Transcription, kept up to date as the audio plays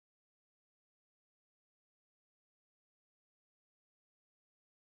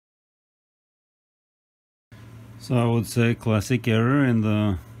So I would say classic error in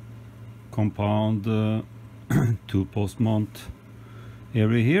the compound two-post mount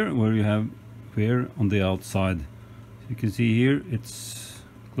area here, where you have wear on the outside. So you can see here it's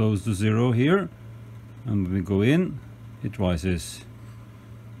close to zero here, and when we go in it rises.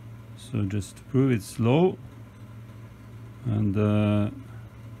 So just to prove it's low and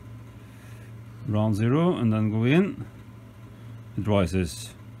around zero, and then go in, it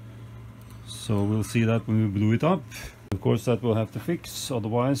rises. So we'll see that when we blew it up. Of course that we'll have to fix,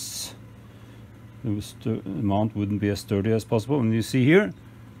 otherwise the mount wouldn't be as sturdy as possible. And you see here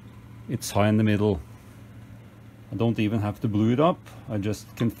it's high in the middle. I don't even have to glue it up, I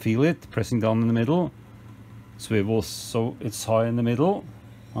just can feel it pressing down in the middle. Swivels, so it's high in the middle.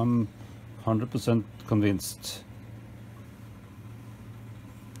 I'm 100% convinced.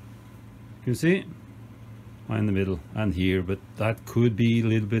 You see, high in the middle and here, but that could be a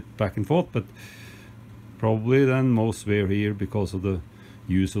little bit back and forth, but probably then most wear here because of the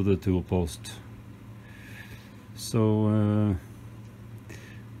use of the tool post. So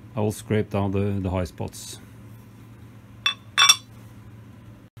I will scrape down the high spots.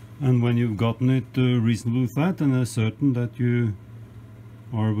 And when you've gotten it reasonably flat and are certain that you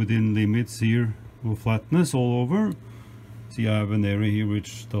are within limits here of flatness all over, see I have an area here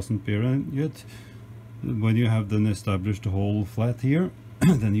which doesn't bear yet. When you have then established the whole flat here,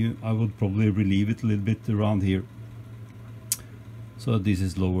 then I would probably relieve it a little bit around here, so this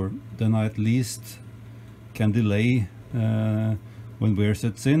is lower. Then I at least can delay when wear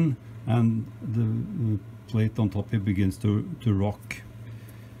sets in and the plate on top here begins to rock.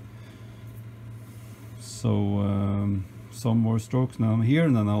 So some more strokes now here,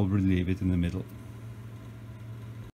 and then I'll relieve it in the middle.